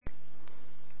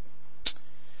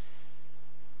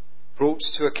brought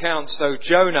to account. So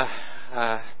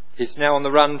Jonah is now on the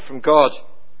run from God.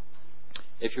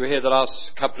 If you were here the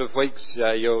last couple of weeks,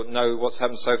 you'll know what's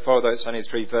happened so far, although it's only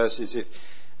 3 verses. If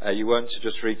you weren't to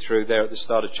just read through there at the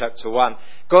start of chapter 1.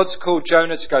 God's called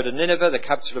Jonah to go to Nineveh, the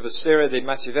capital of Assyria, the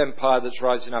massive empire that's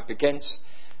rising up against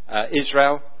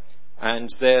Israel,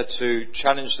 and there to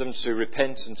challenge them to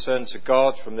repent and turn to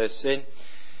God from their sin.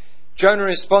 Jonah, in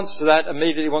response to that,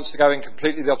 immediately wants to go in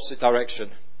completely the opposite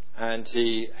direction. And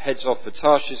he heads off for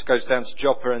Tarshish, goes down to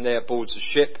Joppa, and there boards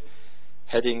a ship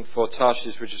heading for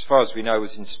Tarshish, which as far as we know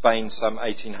was in Spain, some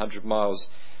 1,800 miles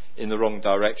in the wrong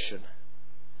direction.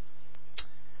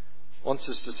 I want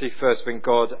us to see first when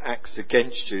God acts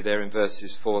against you there in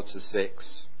verses 4 to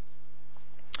 6.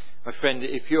 My friend,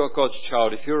 if you are God's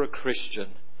child, if you're a Christian,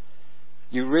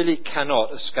 you really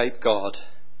cannot escape God.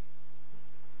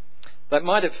 That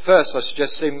might at first, I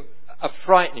suggest, seem a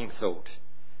frightening thought.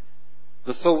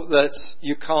 The thought that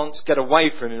you can't get away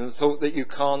from him, the thought that you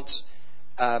can't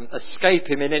escape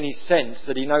him in any sense,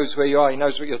 that he knows where you are, he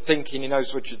knows what you're thinking, he knows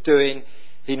what you're doing,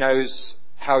 he knows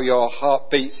how your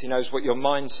heart beats, he knows what your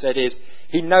mindset is,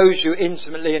 he knows you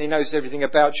intimately and he knows everything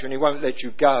about you and he won't let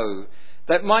you go.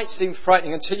 That might seem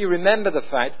frightening until you remember the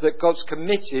fact that God's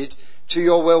committed to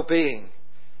your well-being.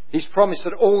 He's promised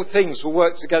that all things will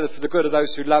work together for the good of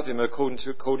those who love him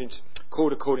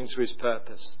called according to his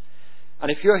purpose. And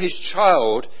if you're his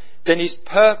child, then his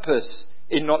purpose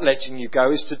in not letting you go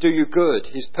is to do you good.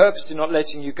 His purpose in not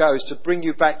letting you go is to bring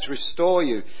you back, to restore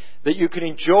you, that you can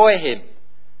enjoy him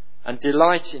and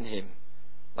delight in him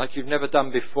like you've never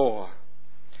done before.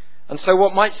 And so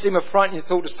what might seem a frightening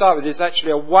thought to start with is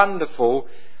actually a wonderful,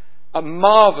 a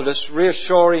marvellous,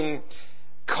 reassuring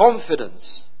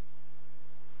confidence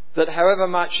that however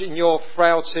much in your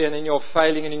frailty and in your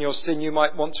failing and in your sin you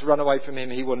might want to run away from him,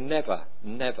 he will never,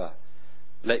 never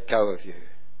let go of you.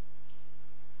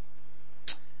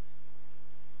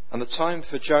 And the time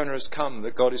for Jonah has come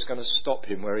that God is going to stop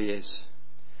him where he is.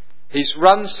 He's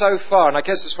run so far, and I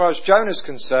guess as far as Jonah's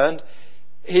concerned,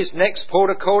 his next port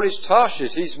of call is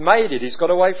Tarshish. He's made it. He's got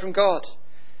away from God.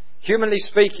 Humanly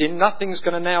speaking, nothing's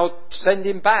going to now send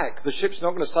him back. The ship's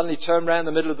not going to suddenly turn around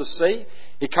the middle of the sea.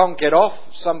 He can't get off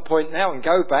at some point now and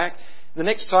go back. The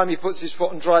next time he puts his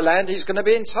foot on dry land, he's going to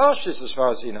be in Tarshish as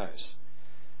far as he knows.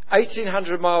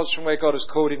 1,800 miles from where God has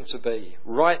called him to be,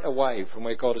 right away from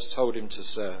where God has told him to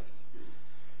serve.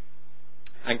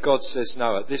 And God says,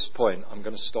 no, at this point, I'm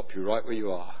going to stop you right where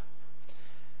you are.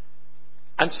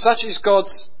 And such is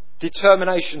God's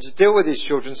determination to deal with his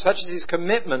children, such is his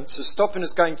commitment to stopping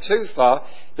us going too far,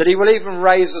 that he will even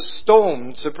raise a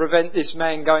storm to prevent this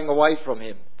man going away from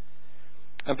him.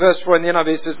 And verse 4 in the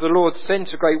NIV says, the Lord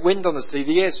sent a great wind on the sea.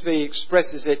 The ESV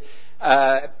expresses it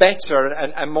better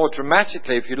and more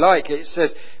dramatically, if you like. It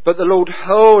says, but the Lord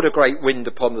hurled a great wind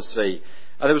upon the sea,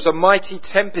 and there was a mighty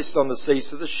tempest on the sea,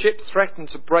 so the ship threatened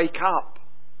to break up.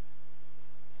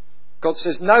 God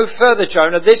says, no further,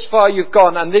 Jonah, this far you've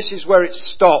gone, and this is where it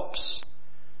stops.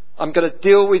 I'm going to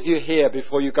deal with you here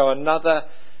before you go another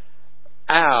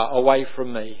hour away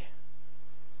from me.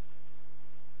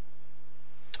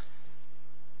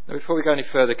 Now, before we go any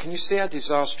further, can you see how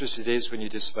disastrous it is when you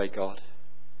disobey God?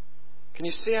 Can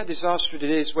you see how disastrous it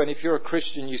is when, if you're a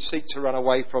Christian, you seek to run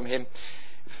away from him?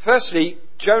 Firstly,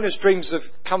 Jonah's dreams of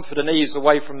comfort and ease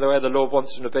away from where the Lord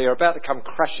wants him to be are about to come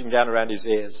crashing down around his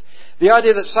ears. The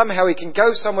idea that somehow he can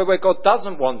go somewhere where God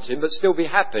doesn't want him, but still be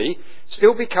happy,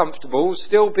 still be comfortable,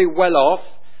 still be well off.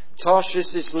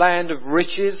 Tarshish, this land of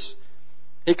riches.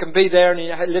 He can be there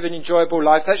and live an enjoyable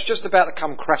life. That's just about to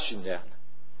come crashing down.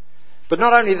 But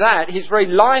not only that, his very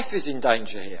life is in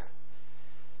danger here.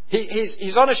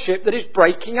 He's on a ship that is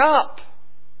breaking up.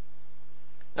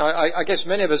 Now, I guess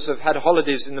many of us have had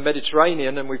holidays in the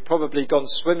Mediterranean and we've probably gone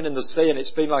swimming in the sea and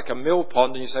it's been like a mill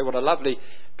pond and you say, what a lovely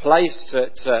place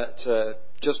to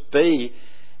just be.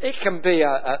 It can be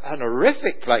an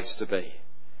horrific place to be.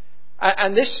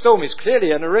 And this storm is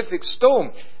clearly an horrific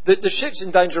storm. The ship's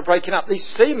in danger of breaking up.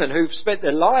 These seamen who've spent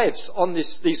their lives on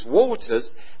these waters,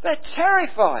 they're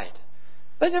terrified.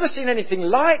 They've never seen anything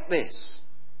like this.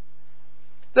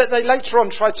 They later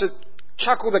on tried to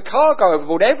chuck all the cargo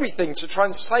overboard, everything, to try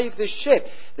and save this ship.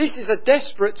 This is a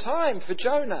desperate time for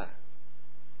Jonah.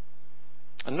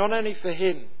 And not only for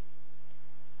him,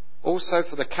 also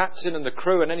for the captain and the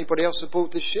crew and anybody else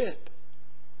aboard this ship.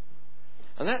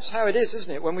 And that's how it is,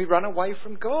 isn't it, when we run away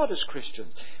from God as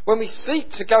Christians. When we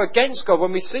seek to go against God,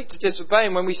 when we seek to disobey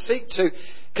Him, when we seek to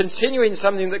continue in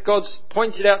something that God's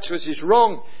pointed out to us is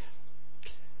wrong.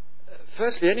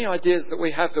 Firstly, any ideas that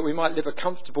we have that we might live a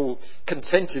comfortable,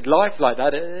 contented life like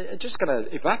that are just going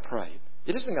to evaporate.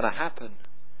 It isn't going to happen.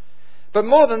 But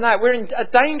more than that, we're in a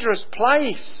dangerous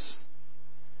place.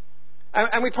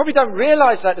 And we probably don't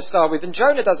realise that to start with. And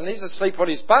Jonah doesn't. He's asleep on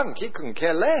his bunk. He couldn't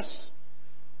care less.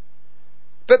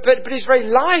 But his very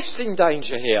life's in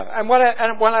danger here. And while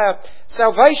our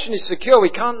salvation is secure, we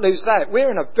can't lose that. We're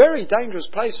in a very dangerous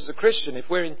place as a Christian if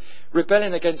we're in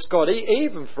rebellion against God,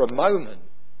 even for a moment.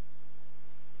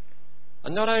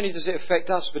 And not only does it affect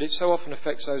us, but it so often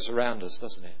affects those around us,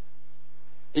 doesn't it?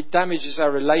 It damages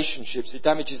our relationships. It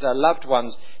damages our loved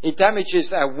ones. It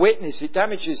damages our witness. It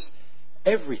damages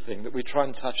everything that we try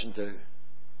and touch and do.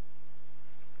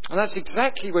 And that's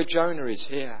exactly where Jonah is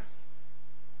here.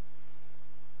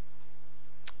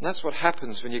 And that's what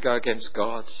happens when you go against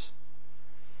God.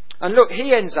 And look,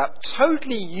 he ends up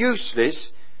totally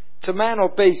useless to man or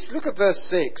beast. Look at verse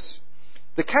 6.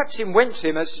 The captain went to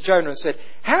him, as to Jonah, and said,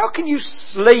 "How can you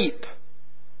sleep?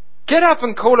 Get up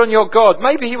and call on your God.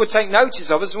 Maybe he will take notice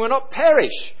of us and we'll not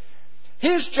perish."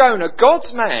 Here's Jonah,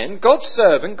 God's man, God's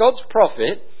servant, God's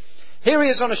prophet. Here he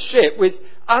is on a ship with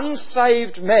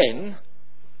unsaved men.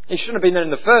 He shouldn't have been there in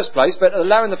the first place, but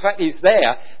allowing the fact he's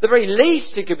there, the very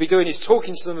least he could be doing is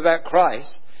talking to them about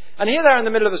Christ. And here they are in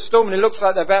the middle of a storm and it looks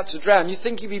like they're about to drown. You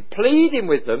think he'd be pleading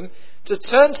with them to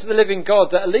turn to the living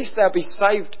God, that at least they'll be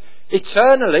saved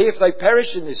eternally if they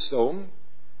perish in this storm.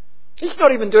 He's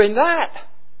not even doing that.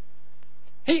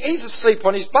 He's asleep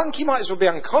on his bunk. He might as well be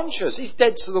unconscious. He's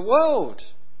dead to the world.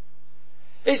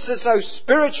 It's as though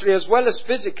spiritually as well as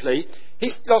physically,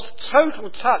 he's lost total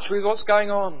touch with what's going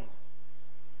on.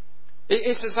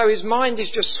 It's as though his mind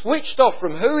is just switched off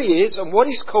from who he is and what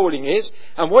his calling is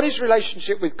and what his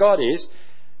relationship with God is,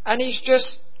 and he's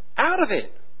just out of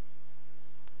it.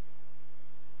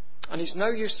 And he's no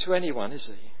use to anyone, is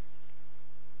he?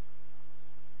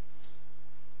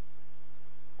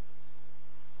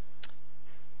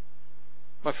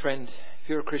 My friend, if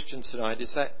you're a Christian tonight,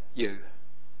 is that you?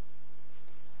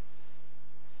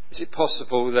 Is it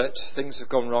possible that things have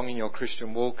gone wrong in your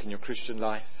Christian walk, in your Christian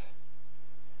life?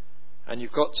 And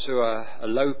you've got to a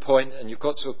low point, and you've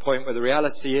got to a point where the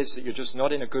reality is that you're just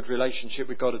not in a good relationship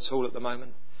with God at all at the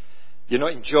moment. You're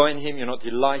not enjoying Him, you're not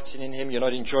delighting in Him, you're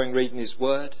not enjoying reading His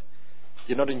Word.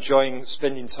 You're not enjoying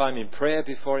spending time in prayer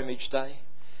before Him each day.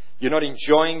 You're not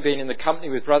enjoying being in the company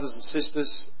with brothers and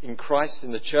sisters in Christ,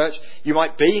 in the church. You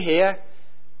might be here,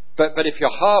 but if your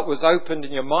heart was opened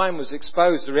and your mind was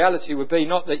exposed, the reality would be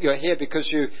not that you're here because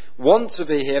you want to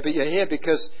be here, but you're here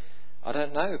because, I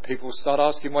don't know, people start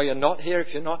asking why you're not here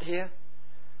if you're not here.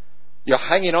 You're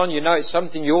hanging on, you know it's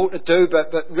something you ought to do,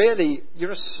 but really you're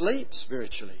asleep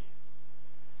spiritually.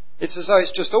 It's as though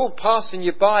it's just all passing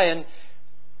you by and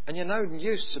you're no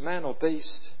use to man or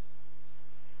beast.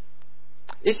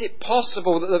 Is it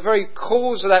possible that the very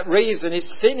cause of that reason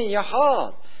is sin in your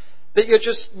heart? That you're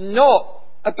just not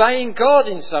obeying God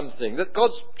in something? That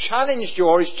God's challenged you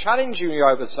or is challenging you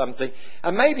over something?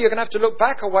 And maybe you're going to have to look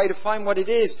back a way to find what it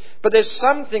is. But there's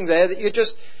something there that you're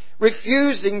just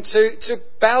refusing to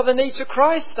bow the knee to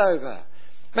Christ over.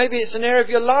 Maybe it's an area of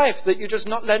your life that you're just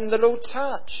not letting the Lord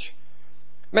touch.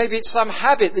 Maybe it's some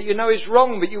habit that you know is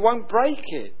wrong but you won't break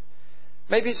it.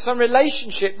 Maybe it's some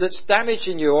relationship that's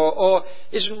damaging you or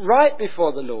isn't right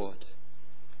before the Lord.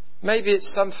 Maybe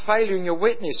it's some failure in your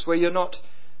witness where you're not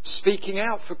speaking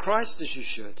out for Christ as you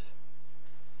should.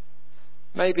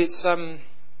 Maybe it's some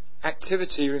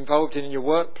activity you're involved in your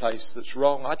workplace that's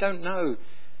wrong. I don't know.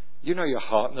 You know your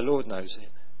heart and the Lord knows it.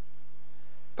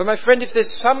 But my friend, if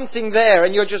there's something there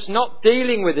and you're just not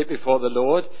dealing with it before the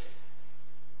Lord,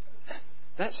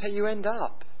 that's how you end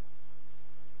up.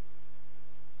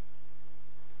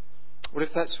 Well,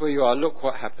 if that's where you are, look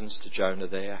what happens to Jonah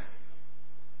there.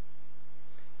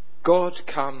 God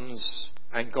comes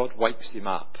and God wakes him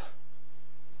up.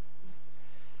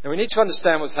 Now we need to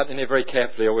understand what's happening here very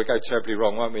carefully or we'll go terribly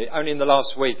wrong, won't we? Only in the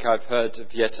last week I've heard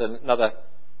of yet another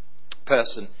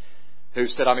person who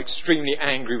said, "I'm extremely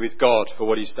angry with God for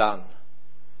what He's done."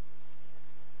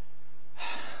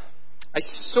 I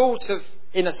sort of,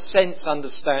 in a sense,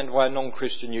 understand why a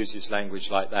non-Christian uses language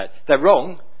like that. They're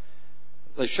wrong.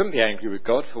 They shouldn't be angry with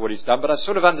God for what He's done, but I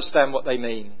sort of understand what they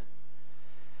mean.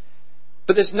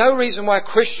 But there's no reason why a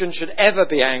Christian should ever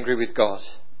be angry with God.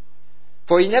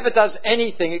 For He never does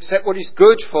anything except what is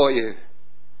good for you.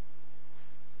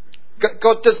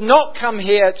 God does not come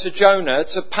here to Jonah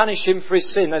to punish him for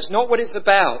his sin. That's not what it's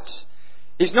about.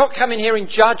 He's not coming here in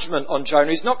judgment on Jonah.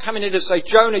 He's not coming here to say,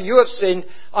 "Jonah, you have sinned.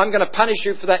 I'm going to punish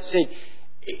you for that sin."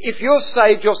 If you're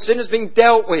saved, your sin has been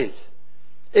dealt with.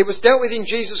 It was dealt with in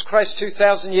Jesus Christ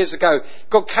 2,000 years ago.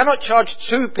 God cannot charge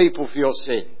two people for your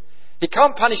sin. He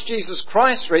can't punish Jesus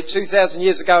Christ for it 2,000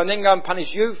 years ago and then go and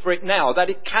punish you for it now.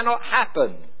 That it cannot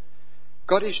happen.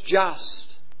 God is just.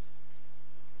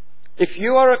 If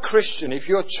you are a Christian, if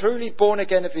you are truly born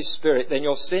again of His Spirit, then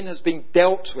your sin has been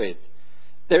dealt with.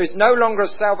 There is no longer a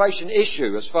salvation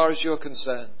issue as far as you're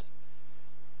concerned.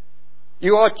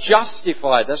 You are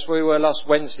justified. That's where we were last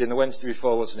Wednesday and the Wednesday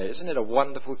before, wasn't it? Isn't it a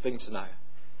wonderful thing to know?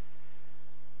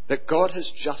 That God has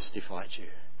justified you.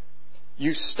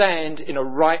 You stand in a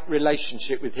right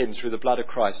relationship with Him through the blood of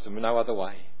Christ and no other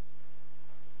way.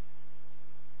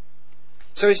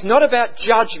 So it's not about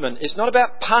judgment. It's not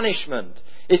about punishment.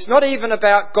 It's not even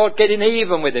about God getting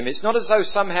even with him. It's not as though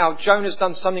somehow Jonah's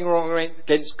done something wrong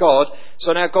against God,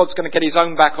 so now God's going to get his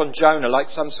own back on Jonah like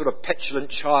some sort of petulant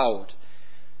child.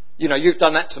 You know, you've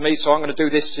done that to me, so I'm going to do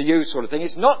this to you sort of thing.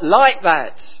 It's not like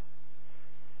that.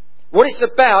 What it's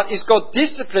about is God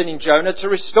disciplining Jonah to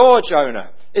restore Jonah.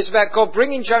 It's about God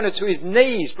bringing Jonah to his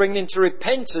knees, bringing him to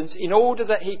repentance in order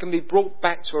that he can be brought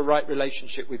back to a right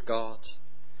relationship with God.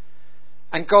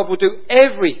 And God will do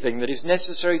everything that is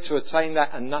necessary to attain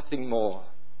that and nothing more.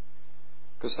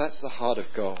 Because that's the heart of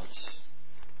God.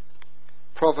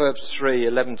 Proverbs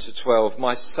 3:11-12.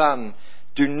 My son,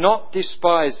 do not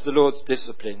despise the Lord's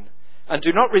discipline and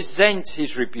do not resent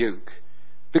his rebuke.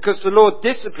 Because the Lord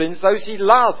disciplines those he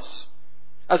loves.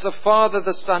 As a father,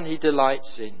 the son he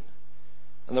delights in.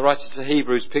 And the writer to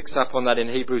Hebrews picks up on that in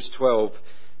Hebrews 12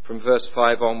 from verse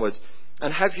 5 onwards.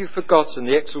 And have you forgotten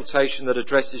the exhortation that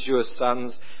addresses you as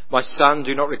sons? My son,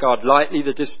 do not regard lightly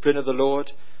the discipline of the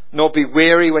Lord, nor be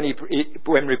weary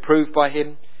when reproved by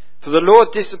him. For the Lord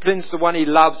disciplines the one he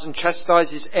loves and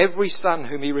chastises every son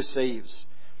whom he receives.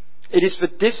 It is for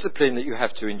discipline that you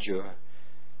have to endure.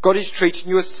 God is treating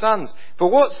you as sons. For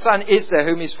what son is there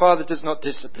whom his father does not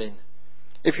discipline?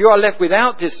 If you are left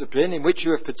without discipline, in which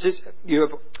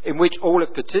all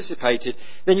have participated,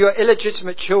 then you are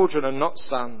illegitimate children and not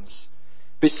sons.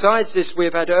 Besides this, we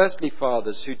have had earthly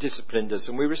fathers who disciplined us,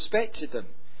 and we respected them.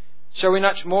 Shall we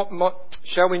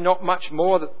not much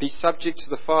more be subject to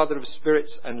the Father of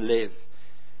spirits and live?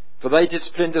 For they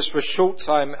disciplined us for a short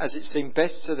time as it seemed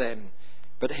best to them.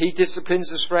 But he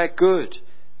disciplines us for our good,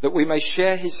 that we may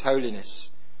share his holiness.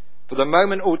 For the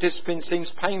moment all discipline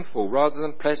seems painful rather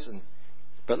than pleasant,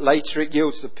 but later it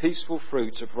yields the peaceful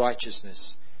fruit of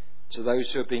righteousness to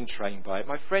those who have been trained by it.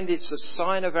 My friend, it's a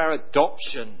sign of our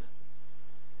adoption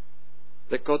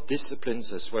that God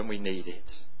disciplines us when we need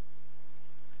it.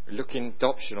 We looked at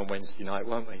adoption on Wednesday night,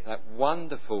 weren't we? That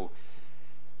wonderful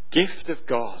gift of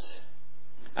God.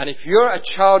 And if you're a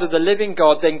child of the living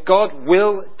God, then God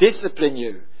will discipline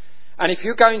you. And if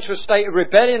you go into a state of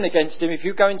rebellion against him, if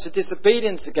you go into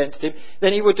disobedience against him,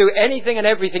 then he will do anything and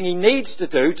everything he needs to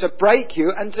do to break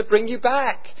you and to bring you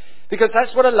back. Because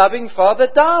that's what a loving father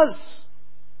does.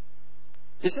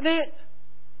 Isn't it?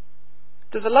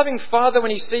 Does a loving father,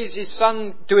 when he sees his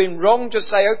son doing wrong, just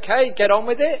say, okay, get on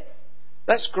with it?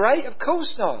 That's great? Of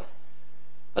course not.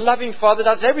 A loving father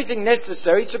does everything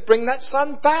necessary to bring that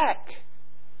son back.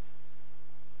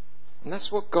 And that's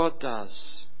what God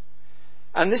does.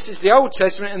 And this is the Old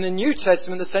Testament, and the New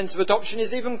Testament, the sense of adoption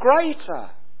is even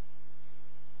greater.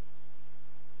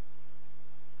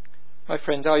 My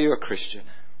friend, are you a Christian?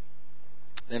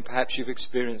 Then perhaps you've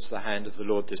experienced the hand of the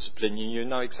Lord disciplining you. You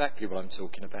know exactly what I'm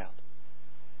talking about.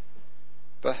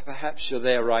 But perhaps you're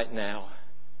there right now.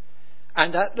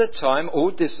 And at the time,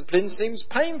 all discipline seems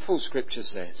painful, Scripture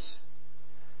says.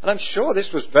 And I'm sure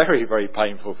this was very, very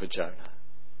painful for Jonah.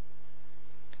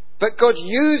 But God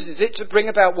uses it to bring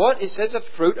about what? It says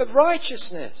a fruit of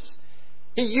righteousness.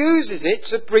 He uses it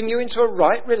to bring you into a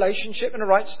right relationship and a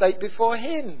right state before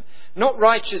Him. Not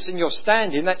righteous in your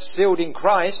standing, that's sealed in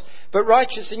Christ, but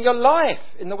righteous in your life,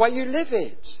 in the way you live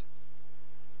it.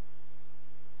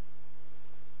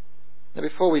 Now,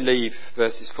 before we leave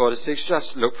verses 4-6,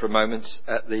 just look for a moment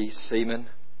at the seamen.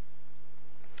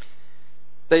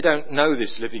 They don't know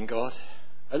this living God.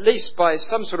 At least by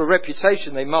some sort of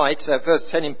reputation they might. Verse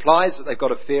 10 implies that they've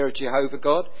got a fear of Jehovah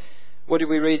God. What did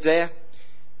we read there?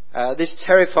 This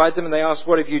terrified them and they asked,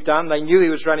 what have you done? They knew he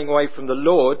was running away from the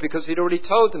Lord because he'd already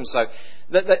told them so.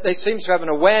 They seem to have an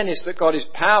awareness that God is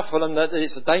powerful and that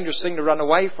it's a dangerous thing to run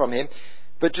away from him.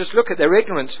 But just look at their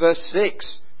ignorance. Verse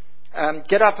 6.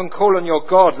 Get up and call on your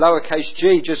God, lowercase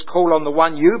g, just call on the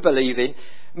one you believe in.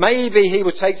 Maybe he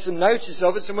will take some notice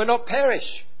of us and we'll not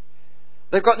perish.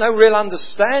 They've got no real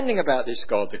understanding about this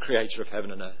God, the creator of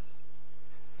heaven and earth.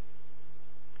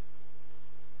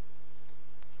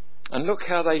 And look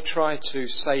how they try to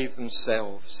save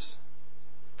themselves.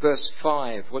 Verse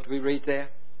 5, what do we read there?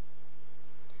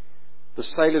 The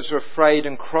sailors were afraid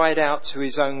and cried out to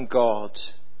his own God.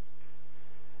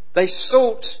 They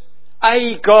sought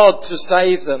a God to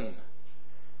save them.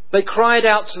 They cried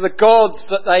out to the gods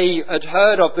that they had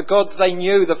heard of, the gods they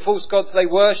knew, the false gods they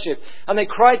worshipped. And they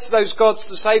cried to those gods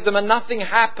to save them, and nothing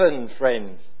happened,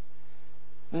 friends.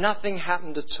 Nothing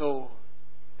happened at all.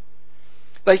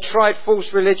 They tried false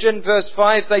religion, verse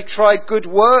 5. They tried good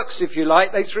works, if you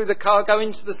like. They threw the cargo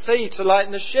into the sea to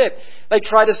lighten the ship. They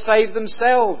tried to save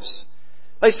themselves.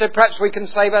 They said, perhaps we can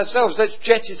save ourselves. Let's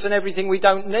jettison everything we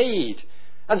don't need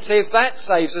and see if that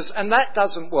saves us. And that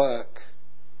doesn't work.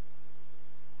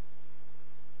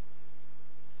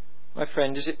 My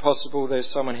friend, is it possible there's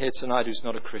someone here tonight who's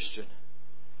not a Christian?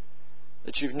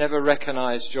 That you've never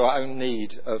recognised your own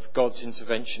need of God's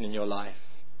intervention in your life?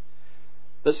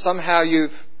 That somehow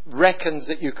you've reckoned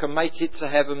that you can make it to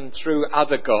heaven through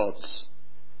other gods?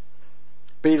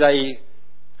 Be they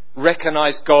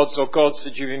recognised gods or gods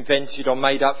that you've invented or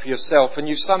made up for yourself. And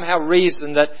you somehow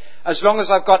reason that as long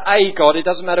as I've got a God, it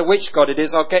doesn't matter which God it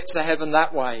is, I'll get to heaven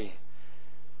that way.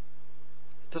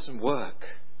 It doesn't work.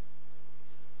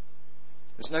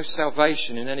 There's no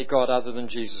salvation in any God other than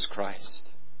Jesus Christ.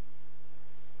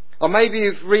 Or maybe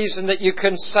you've reasoned that you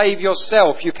can save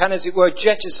yourself. You can, as it were,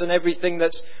 jettison everything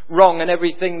that's wrong and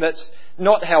everything that's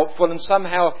not helpful. And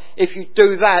somehow, if you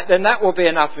do that, then that will be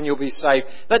enough and you'll be saved.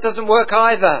 That doesn't work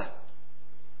either.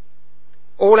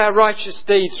 All our righteous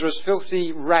deeds are as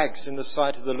filthy rags in the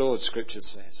sight of the Lord, Scripture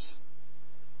says.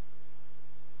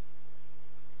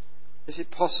 Is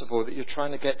it possible that you're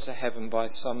trying to get to heaven by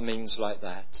some means like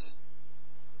that?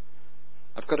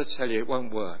 I've got to tell you, it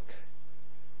won't work.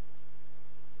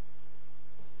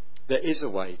 There is a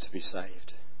way to be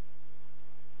saved.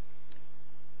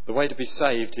 The way to be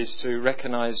saved is to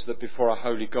recognise that before a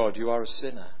holy God you are a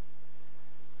sinner.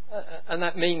 And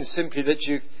that means simply that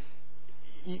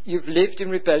you've lived in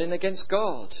rebellion against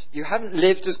God. You haven't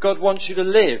lived as God wants you to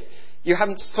live. You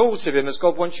haven't thought of Him as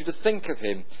God wants you to think of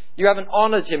Him. You haven't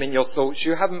honoured Him in your thoughts.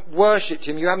 You haven't worshipped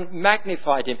Him. You haven't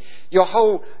magnified Him. Your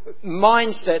whole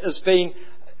mindset has been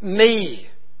me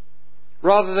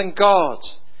rather than God.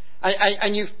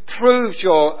 And you've proved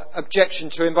your objection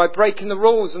to Him by breaking the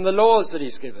rules and the laws that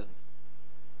He's given.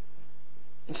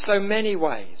 In so many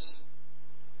ways.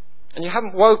 And you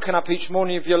haven't woken up each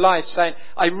morning of your life saying,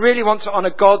 I really want to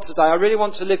honour God today. I really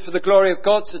want to live for the glory of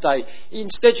God today.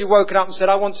 Instead you've woken up and said,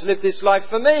 I want to live this life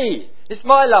for me. It's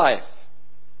my life.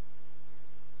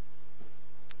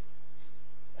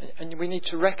 And you need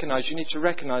to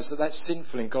recognise that that's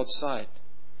sinful in God's sight.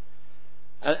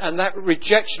 And that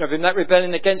rejection of Him, that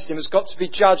rebellion against Him has got to be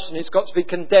judged and it's got to be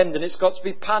condemned and it's got to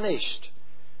be punished.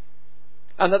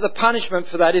 And that the punishment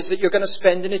for that is that you're going to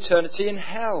spend an eternity in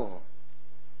hell.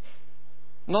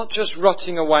 Not just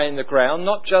rotting away in the ground,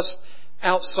 not just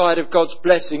outside of God's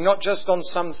blessing, not just on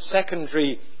some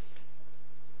secondary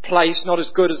place, not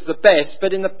as good as the best,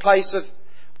 but in the place of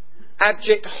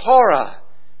abject horror.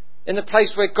 In the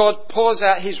place where God pours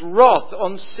out His wrath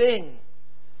on sin.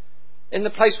 In the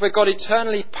place where God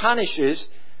eternally punishes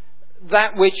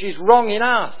that which is wrong in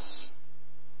us.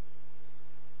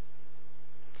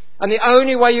 And the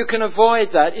only way you can avoid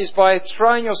that is by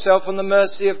throwing yourself on the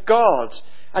mercy of God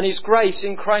and His grace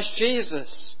in Christ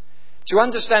Jesus. To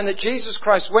understand that Jesus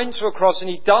Christ went to a cross and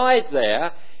He died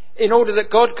there in order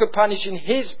that God could punish in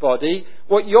His body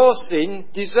what your sin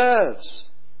deserves.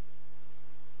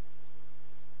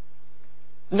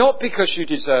 Not because you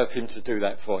deserve Him to do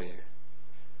that for you,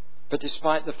 but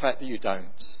despite the fact that you don't.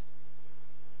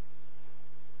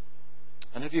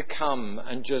 And have you come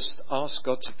and just asked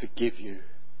God to forgive you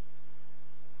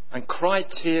and cried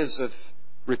tears of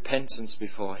repentance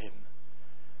before Him?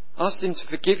 Asked Him to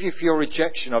forgive you for your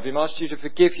rejection of Him. Asked you to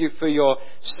forgive you for your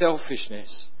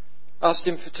selfishness. Asked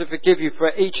Him to forgive you for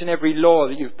each and every law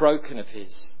that you've broken of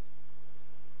His.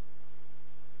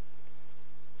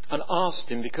 And asked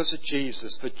Him, because of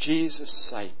Jesus, for Jesus'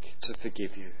 sake, to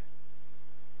forgive you.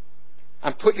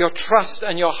 And put your trust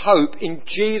and your hope in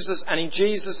Jesus and in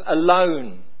Jesus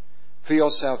alone for your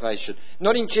salvation.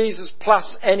 Not in Jesus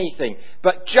plus anything,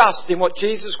 but just in what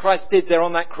Jesus Christ did there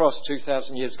on that cross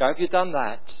 2,000 years ago. Have you done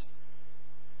that?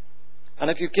 And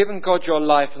have you given God your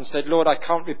life and said, Lord, I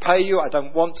can't repay you, I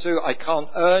don't want to, I can't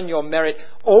earn your merit.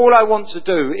 All I want to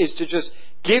do is to just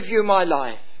give you my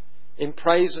life in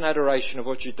praise and adoration of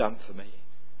what you've done for me.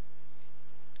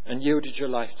 And yielded your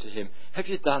life to Him. Have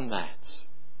you done that?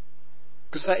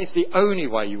 Because that is the only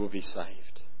way you will be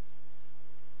saved.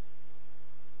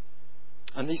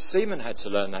 And these seamen had to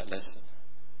learn that lesson.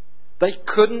 They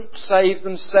couldn't save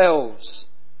themselves.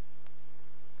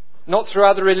 Not through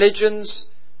other religions,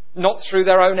 not through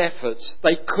their own efforts.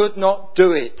 They could not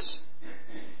do it.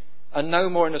 And no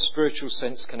more in a spiritual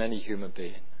sense can any human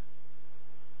being.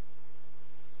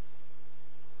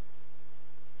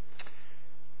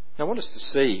 Now I want us to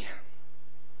see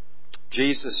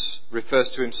Jesus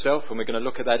refers to himself, and we're going to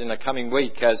look at that in the coming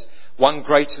week, as one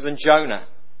greater than Jonah.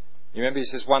 You remember he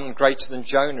says one greater than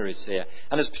Jonah is here.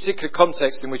 And there's a particular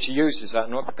context in which he uses that. I'm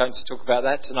not going to talk about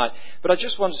that tonight. But I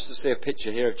just want us to see a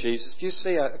picture here of Jesus. Do you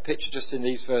see a picture just in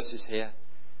these verses here?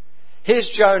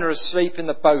 Here's Jonah asleep in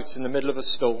the boat in the middle of a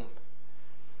storm.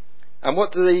 And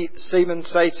what do the seamen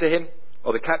say to him?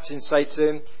 Or the captain say to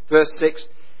him? Verse 6.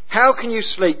 How can you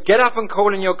sleep? Get up and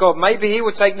call on your God. Maybe he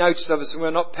will take notice of us and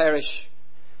we'll not perish.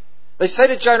 They say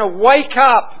to Jonah, wake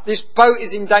up! This boat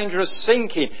is in danger of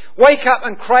sinking. Wake up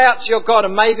and cry out to your God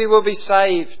and maybe we'll be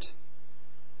saved.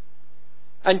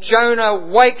 And Jonah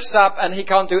wakes up and he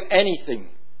can't do anything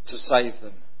to save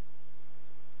them.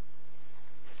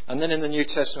 And then in the New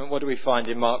Testament, what do we find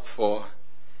in Mark 4?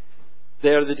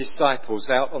 There are the disciples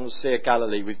out on the Sea of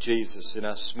Galilee with Jesus in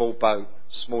a small boat,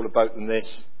 smaller boat than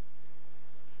this.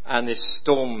 And this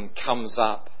storm comes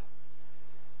up.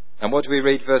 And what do we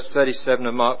read? Verse 37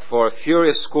 of Mark 4. A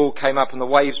furious squall came up and the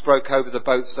waves broke over the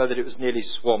boat so that it was nearly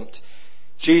swamped.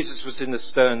 Jesus was in the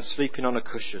stern, sleeping on a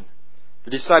cushion.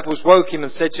 The disciples woke him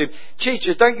and said to him,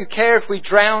 Teacher, don't you care if we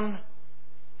drown?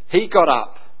 He got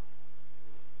up,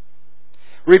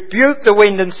 rebuked the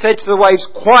wind and said to the waves,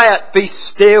 Quiet, be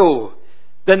still.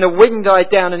 Then the wind died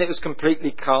down and it was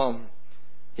completely calm.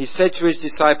 He said to his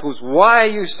disciples, Why are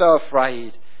you so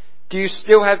afraid? Do you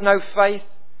still have no faith?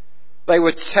 They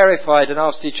were terrified and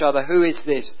asked each other, Who is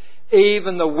this?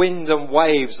 Even the wind and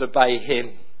waves obey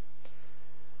him.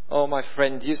 Oh, my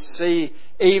friend, you see,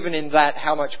 even in that,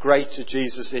 how much greater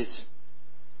Jesus is.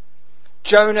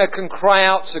 Jonah can cry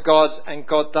out to God and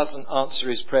God doesn't answer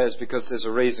his prayers because there's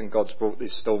a reason God's brought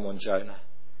this storm on Jonah.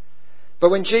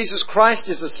 But when Jesus Christ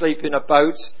is asleep in a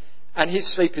boat, and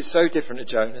his sleep is so different to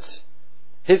Jonah's.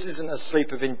 His isn't a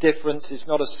sleep of indifference, it's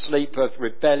not a sleep of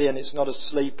rebellion, it's not a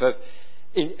sleep of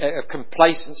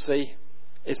complacency,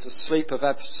 it's a sleep of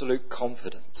absolute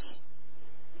confidence.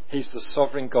 He's the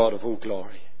sovereign God of all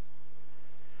glory.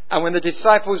 And when the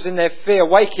disciples in their fear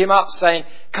wake him up saying,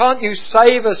 Can't you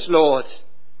save us, Lord?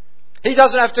 He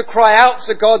doesn't have to cry out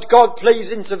to God, God,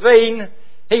 please intervene.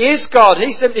 He is God.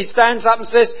 He simply stands up and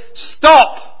says,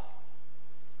 Stop!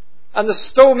 And the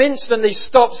storm instantly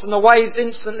stops and the waves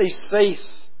instantly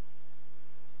cease.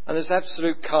 And there's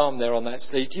absolute calm there on that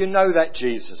sea. Do you know that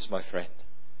Jesus, my friend?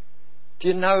 Do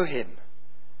you know him?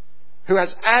 Who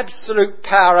has absolute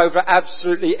power over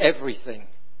absolutely everything.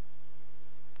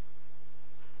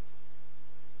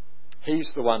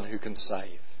 He's the one who can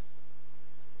save.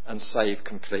 And save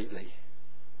completely.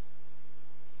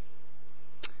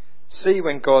 See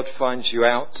when God finds you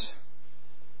out.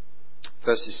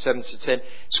 Verses 7 to 10.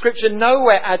 Scripture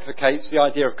nowhere advocates the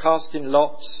idea of casting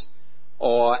lots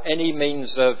or any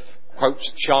means of, quote,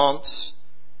 chance,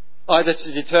 either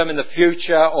to determine the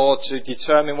future or to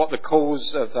determine what the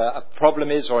cause of a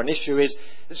problem is or an issue is.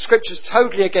 Scripture's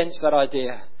totally against that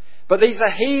idea. But these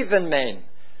are heathen men.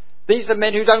 These are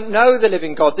men who don't know the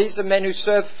living God. These are men who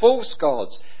serve false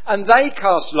gods. And they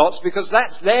cast lots because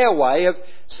that's their way of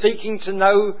seeking to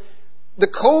know the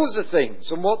cause of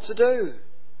things and what to do.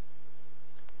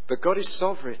 But God is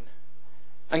sovereign.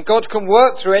 And God can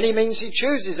work through any means he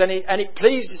chooses. And it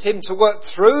pleases him to work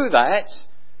through that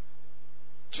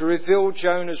to reveal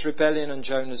Jonah's rebellion and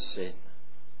Jonah's sin.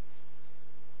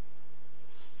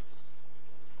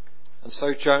 And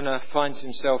so Jonah finds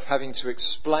himself having to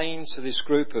explain to this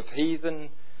group of heathen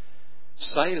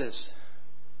sailors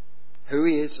who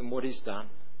he is and what he's done.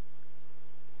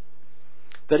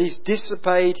 That he's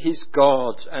disobeyed his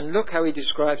God. And look how he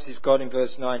describes his God in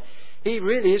verse 9. He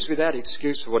really is without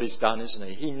excuse for what he's done, isn't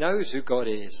he? He knows who God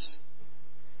is.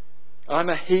 I'm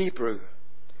a Hebrew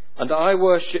and I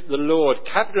worship the Lord.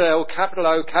 Capital L, capital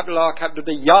O, capital R, capital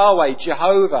D, Yahweh,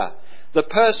 Jehovah, the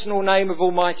personal name of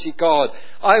Almighty God.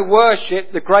 I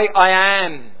worship the great I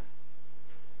am.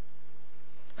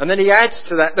 And then he adds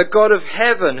to that, the God of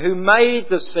heaven who made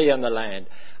the sea and the land.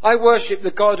 I worship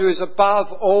the God who is above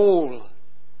all.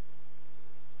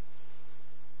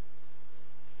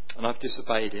 And I've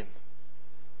disobeyed him.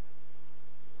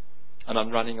 And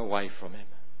I'm running away from him.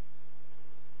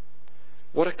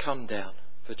 What a come down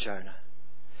for Jonah.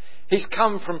 He's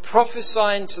come from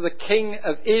prophesying to the king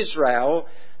of Israel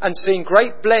and seeing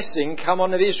great blessing come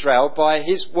on of Israel by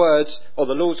his words, or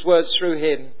the Lord's words through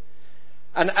him,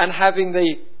 and having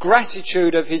the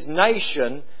gratitude of his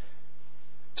nation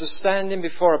to standing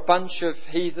before a bunch of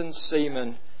heathen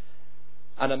seamen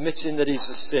and admitting that he's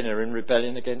a sinner in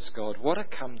rebellion against God. What a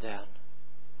come down.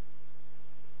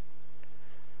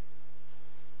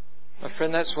 My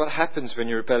friend, that's what happens when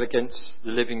you rebel against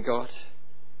the living God.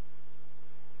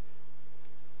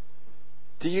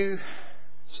 Do you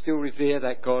still revere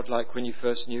that God like when you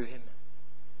first knew him?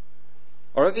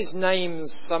 Or have his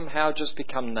names somehow just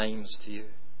become names to you?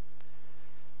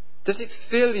 Does it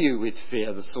fill you with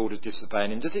fear, the thought of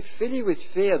disobeying him? Does it fill you with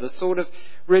fear, the thought of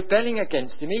rebelling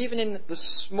against him, even in the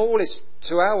smallest,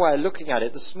 to our way of looking at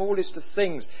it, the smallest of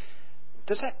things?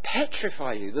 Does that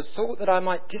petrify you, the thought that I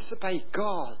might disobey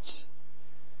God,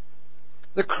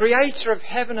 the creator of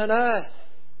heaven and earth,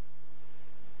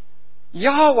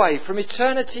 Yahweh from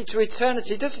eternity to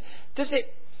eternity? Does it,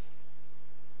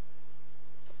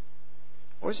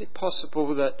 or is it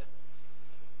possible that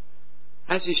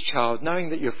as his child,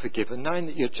 knowing that you're forgiven, knowing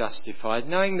that you're justified,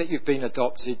 knowing that you've been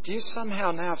adopted, do you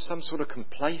somehow now have some sort of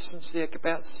complacency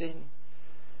about sin?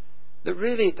 That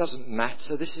really it doesn't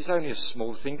matter, this is only a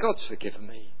small thing, God's forgiven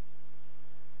me.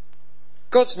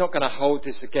 God's not going to hold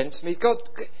this against me.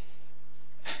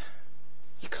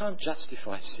 You can't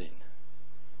justify sin.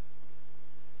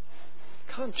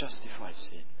 You can't justify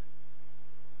sin.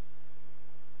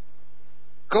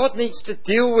 God needs to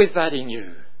deal with that in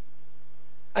you.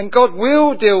 And God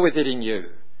will deal with it in you.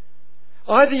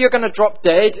 Either you're going to drop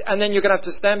dead and then you're going to have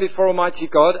to stand before Almighty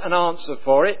God and answer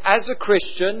for it. As a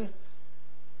Christian,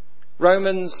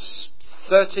 Romans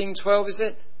 13:12 is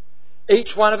it?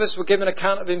 Each one of us will give an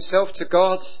account of himself to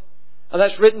God. And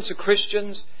that's written to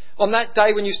Christians. On that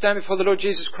day when you stand before the Lord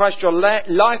Jesus Christ, your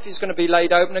life is going to be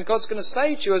laid open and God's going to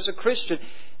say to you as a Christian,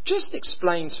 just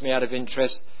explain to me out of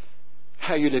interest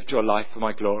how you lived your life for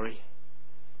my glory.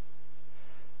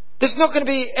 There's not going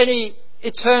to be any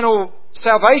eternal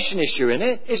salvation issue in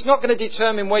it. It's not going to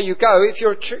determine where you go. If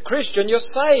you're a Christian, you're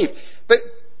saved.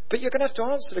 But you're going to have to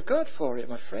answer to God for it,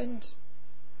 my friend.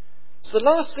 So the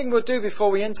last thing we'll do before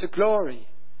we enter glory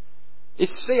is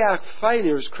see our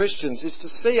failure as Christians, is to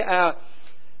see our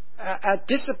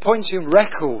disappointing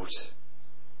record.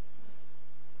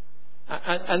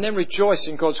 And then rejoice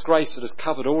in God's grace that has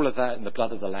covered all of that in the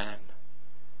blood of the Lamb.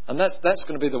 And that's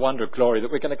going to be the wonder of glory, that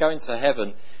we're going to go into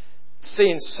heaven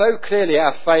seeing so clearly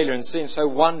our failure and seeing so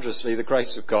wondrously the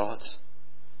grace of God.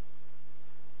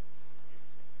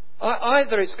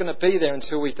 Either it's going to be there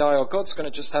until we die, or God's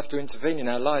going to just have to intervene in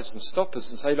our lives and stop us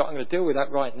and say, look, I'm going to deal with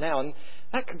that right now. And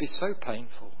that can be so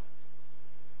painful.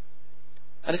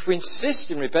 And if we insist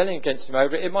in rebelling against him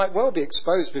over it, it might well be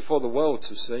exposed before the world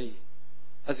to see,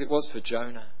 as it was for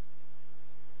Jonah.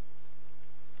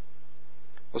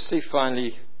 We'll see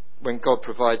finally when God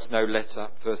provides no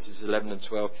let-up, verses 11 and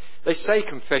 12. They say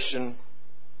confession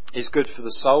is good for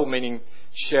the soul, meaning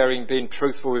sharing, being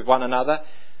truthful with one another.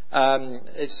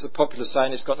 It's a popular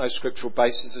saying, it's got no scriptural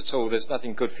basis at all. There's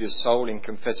nothing good for your soul in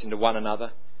confessing to one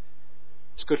another.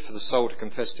 It's good for the soul to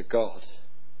confess to God.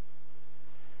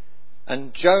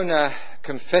 And Jonah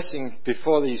confessing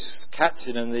before these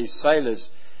captain and these sailors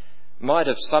might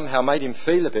have somehow made him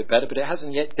feel a bit better, but it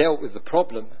hasn't yet dealt with the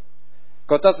problem.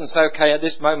 God doesn't say, okay, at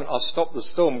this moment I'll stop the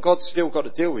storm. God's still got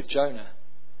to deal with Jonah.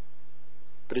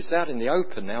 But it's out in the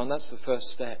open now, and that's the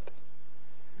first step.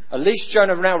 At least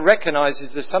Jonah now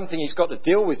recognises there's something he's got to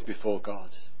deal with before God.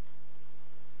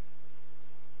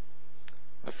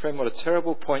 My friend, what a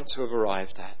terrible point to have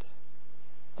arrived at.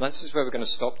 And this is where we're going to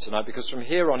stop tonight, because from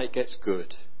here on it gets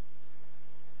good.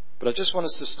 But I just want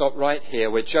us to stop right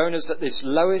here, where Jonah's at this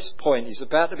lowest point. He's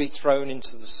about to be thrown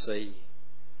into the sea.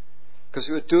 Because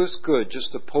it would do us good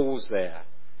just to pause there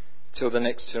till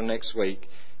next week.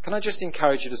 Can I just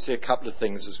encourage you to see a couple of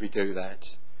things as we do that?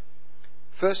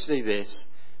 Firstly, this.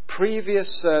 Previous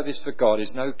service for God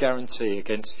is no guarantee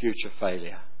against future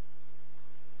failure.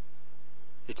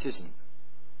 It isn't.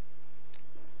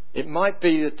 It might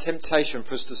be the temptation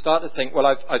for us to start to think, well,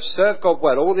 I've served God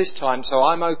well all this time, so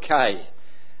I'm okay.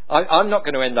 I'm not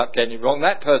going to end up getting it wrong.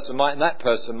 That person might and that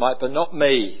person might, but not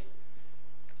me.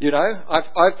 You know,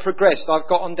 I've progressed. I've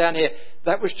got on down here.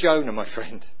 That was Jonah, my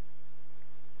friend.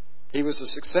 He was a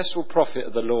successful prophet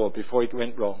of the Lord before he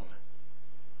went wrong.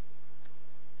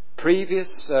 Previous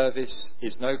service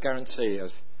is no guarantee of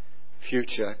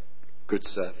future good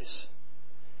service.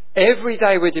 Every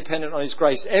day we're dependent on his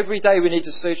grace. Every day we need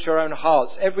to search our own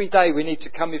hearts. Every day we need to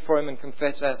come before him and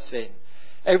confess our sin.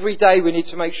 Every day we need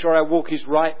to make sure our walk is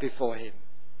right before him,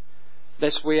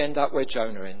 lest we end up where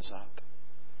Jonah ends up.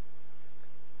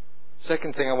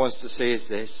 Second thing I want us to see is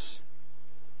this.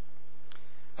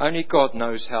 Only God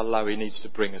knows how low he needs to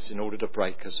bring us in order to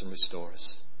break us and restore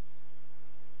us.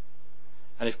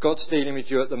 And if God's dealing with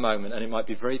you at the moment, and it might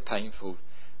be very painful,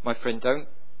 my friend, don't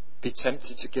be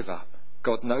tempted to give up.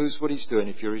 God knows what he's doing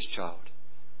if you're his child.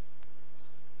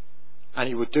 And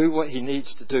he will do what he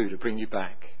needs to do to bring you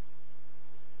back.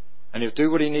 And he'll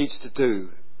do what he needs to do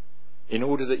in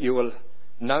order that you will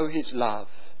know his love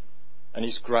and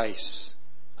his grace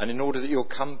and in order that you'll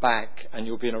come back and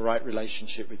you'll be in a right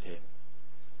relationship with him.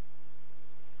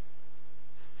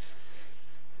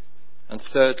 And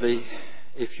thirdly,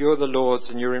 if you're the Lord's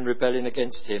and you're in rebellion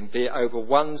against him, be it over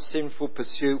one sinful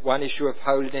pursuit, one issue of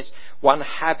holiness, one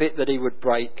habit that he would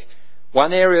break,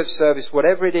 one area of service,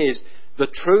 whatever it is, the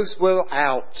truth will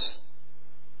out.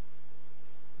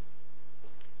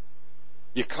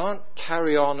 You can't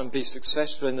carry on and be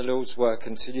successful in the Lord's work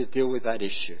until you deal with that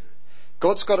issue.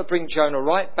 God's got to bring Jonah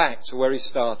right back to where he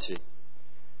started.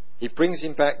 He brings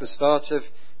him back the start of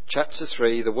chapter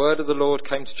 3. The word of the Lord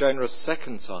came to Jonah a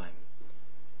second time.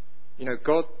 You know,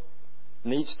 God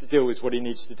needs to deal with what he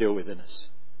needs to deal with in us.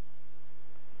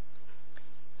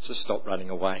 So stop running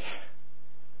away.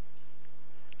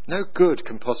 No good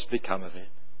can possibly come of it.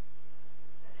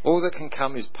 All that can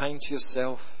come is pain to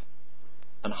yourself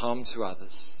and harm to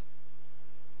others.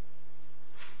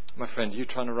 My friend, are you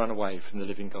trying to run away from the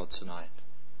living God tonight?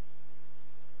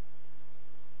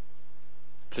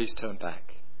 Please turn back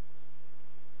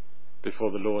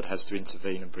before the Lord has to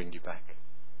intervene and bring you back.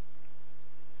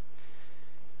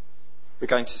 We're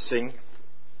going to sing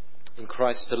In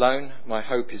Christ Alone, My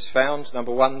Hope is Found,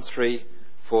 number 1, 3,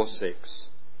 4, 6.